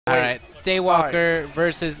All right, Daywalker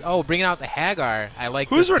versus bringing out the Hagar. I like.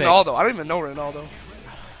 Who's this Ronaldo? Pick. I don't even know Ronaldo.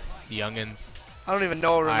 Youngins. I don't even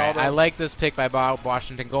know Ronaldo. Right, I like this pick by Bob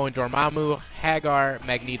Washington, going Dormammu, Hagar,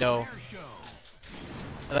 Magneto.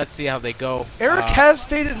 Let's see how they go. Eric has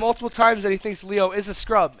stated multiple times that he thinks Leo is a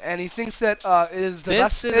scrub, and he thinks that is the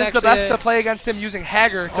best to play against him using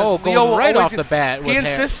Hagar. Oh, Leo will right off the bat. He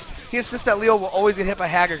insists that Leo will always get hit by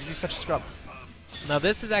Hagar because he's such a scrub. Now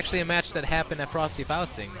this is actually a match that happened at Frosty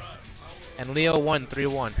Faustings, and Leo won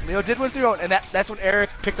 3-1. Leo did win 3-1, and that's when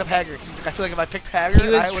Eric picked up Hagar. He's like, I feel like if I picked Hagar, he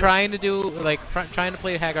was trying to do trying to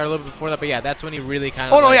play Hagar a little bit before that, but yeah, that's when he really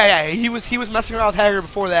kind of. Oh no, yeah, he was messing around with Hagar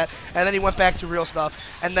before that, and then he went back to real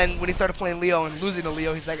stuff. And then when he started playing Leo and losing to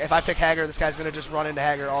Leo, he's like, if I pick Hagar, this guy's gonna just run into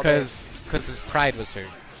Hagar all day. Because his pride was hurt.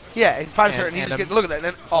 Yeah, his pride was hurt, and he just get look at that.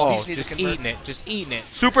 And then, he just eating it, just eating it.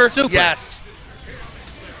 Super. Yes.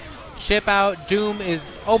 Chip out. Doom is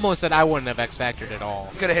almost that I wouldn't have X-Factored at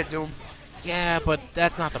all. Could have hit Doom. Yeah, but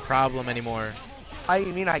that's not the problem anymore. I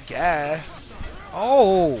mean, I guess.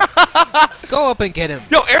 Oh. Go up and get him.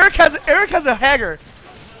 Yo, Eric has a Hagar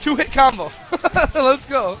 2-hit combo. Let's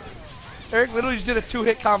go. Eric literally just did a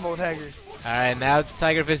 2-hit combo with Hagar. All right, now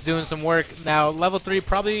Tigerfist doing some work. Now level 3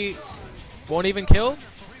 probably won't even kill.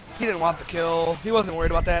 He didn't want the kill. He wasn't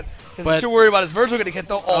worried about that. He was too worried about his Virgil getting hit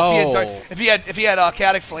though. If he had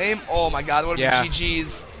Chaotic Flame, oh my God, what would have been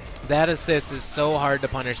GG's. That assist is so hard to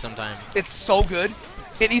punish sometimes. It's so good.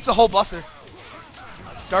 It eats a whole buster.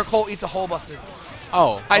 Dark Hole eats a whole buster.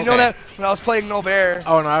 Oh, okay. I know that when I was playing No Bear.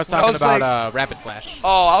 Oh no, I was talking about Rapid Slash.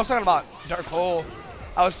 Oh, I was talking about Dark Hole.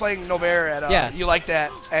 I was playing No Bear at You Like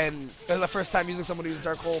That, and it was the first time using someone who used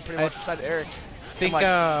Dark Hole pretty much beside Eric.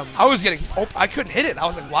 I was getting, I couldn't hit it. I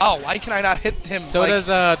was like, wow, why can I not hit him? So does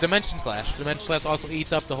Dimension Slash. Dimension Slash also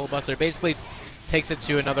eats up the whole buster. Basically takes it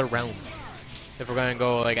to another realm. If we're going to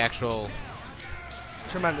go like actual.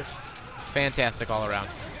 Tremendous. Fantastic all around.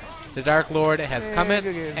 The Dark Lord has come in,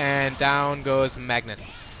 and down goes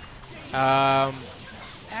Magnus. Can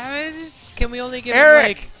we only give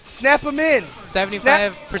Eric, him like snap him in.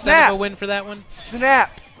 75% of a win for that one?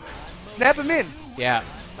 Snap him in. Yeah,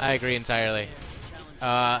 I agree entirely.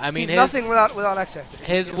 I mean, he's nothing without X-Factor.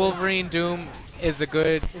 His Wolverine Doom is a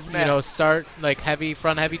good, start like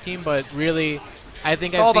front heavy team, but really, I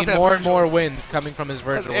think I've seen more and more wins coming from his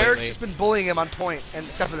Virgil lately. Eric's just been bullying him on point, and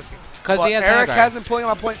except for this game. Because he has Eric Hagar. has been pulling him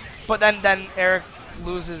on point, but then Eric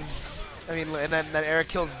loses. I mean, and then Eric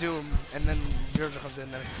kills Doom, and then Virgil comes in,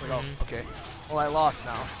 and it's like, oh, okay. Well, I lost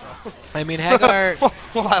now. So. I mean, Hagar.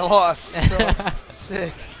 Well, I lost. So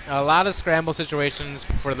sick. A lot of scramble situations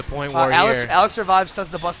for the point where Alex Revive says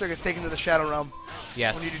the Buster gets taken to the Shadow Realm.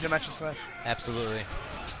 Yes. When you do Dimension Slash. Absolutely.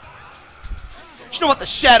 You know what the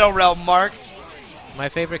Shadow Realm, Mark? My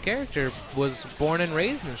favorite character was born and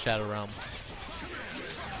raised in the Shadow Realm.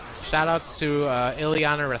 Shoutouts to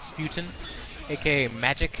Ilyana Rasputin, aka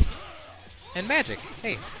Magic. And Magic.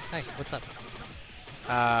 Hey, hi, what's up?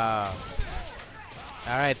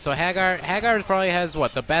 Alright, so Hagar probably has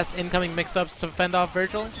what, the best incoming mix-ups to fend off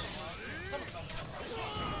Virgil?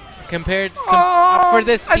 Compared for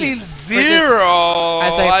this team. I mean, zero. I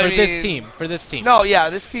say for this team. No, yeah,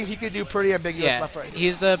 this team he could do pretty ambiguous left right.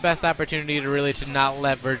 He's the best opportunity to not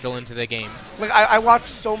let Virgil into the game. Like I watched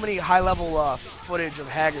so many high-level footage of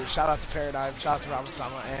Hagar. Shout out to Paradigm. Shout out to Robert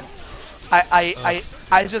Sama. And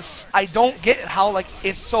I don't get how like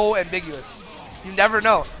it's so ambiguous. You never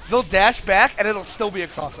know. They'll dash back and it'll still be a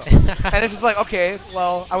cross-up. And it's just like, okay,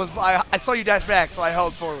 well, I saw you dash back, so I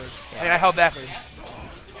held forward. Yeah. I mean, I held backwards.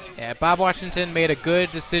 Yeah, Bob Washington made a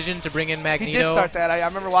good decision to bring in Magneto. He did start that. I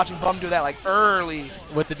remember watching Bum do that like early.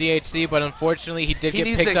 With the DHC, but unfortunately he did get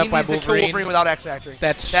picked up by Wolverine. He needs to kill Wolverine without X-Factor.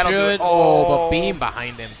 That should. Oh, but beam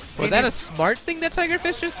behind him. Was that a smart thing that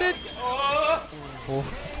Tigerfist just did?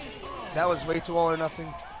 That was way too all or nothing.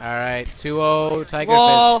 All right, 2-0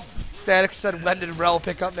 Tigerfist. Static said, when did Rel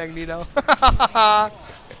pick up Magneto? All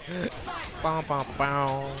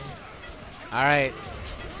right,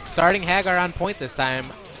 starting Hagar on point this time.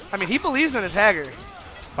 I mean, he believes in his Hagar.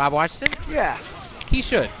 Bob Washington? Yeah. He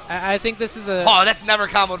should. I think this is a... Oh, that's never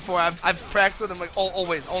comboed for. I've practiced with him like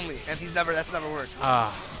always, only, and that's never worked.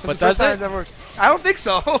 But does it? Never worked. I don't think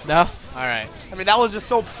so. No? All right. I mean, that was just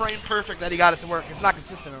so frame perfect that he got it to work. It's not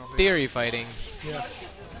consistent. I don't think. Theory fighting. Yeah.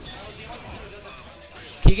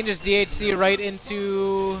 He can just DHC right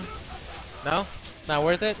into... No? Not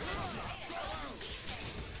worth it?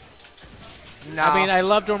 No. I mean, I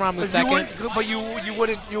love Dormammu second. But you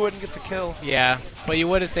wouldn't get the kill. Yeah, but you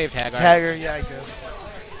would have saved Hagar. Hagar, yeah, I guess.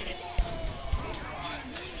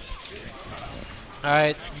 All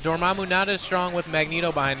right, Dormammu not as strong with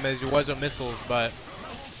Magneto behind him as he was with missiles, but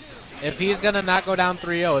If he's going to not go down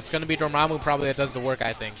 3-0, it's going to be Dormammu probably that does the work,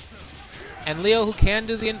 I think. And Leo, who can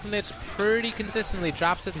do the infinites pretty consistently,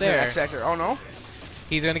 drops it there. X Factor. Oh, no.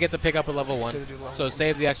 He's going to get the pick up at level 1. So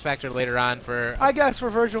save the X Factor later on for... I guess for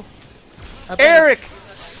Virgil. Eric,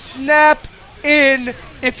 snap in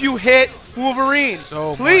if you hit Wolverine.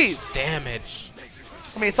 So please. Much damage.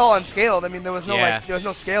 I mean, it's all unscaled. I mean, there was no there was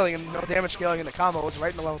no scaling and no damage scaling in the combo. It was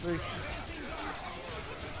right in the level 3.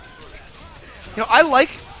 You know, I like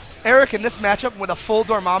Eric in this matchup with a full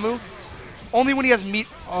Dormammu. Only when he has meat.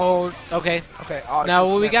 Oh, okay. Okay. Oh,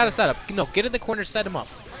 now we got to set up. No, get in the corner, set him up.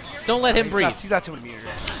 Don't let him breathe. He's not 2 meters.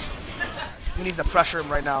 He needs to pressure him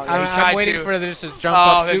right now. Yeah, I'm waiting for this to jump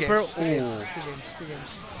up super. Good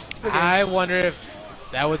games. I wonder if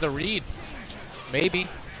that was a read. Maybe.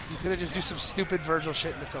 He's going to just do some stupid Virgil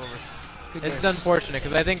shit and it's over. This is unfortunate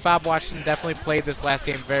because I think Bob Washington definitely played this last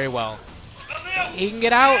game very well. He can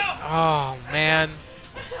get out. Oh, man.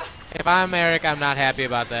 If I'm Eric, I'm not happy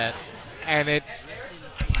about that. And it...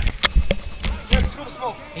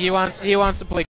 He wants to play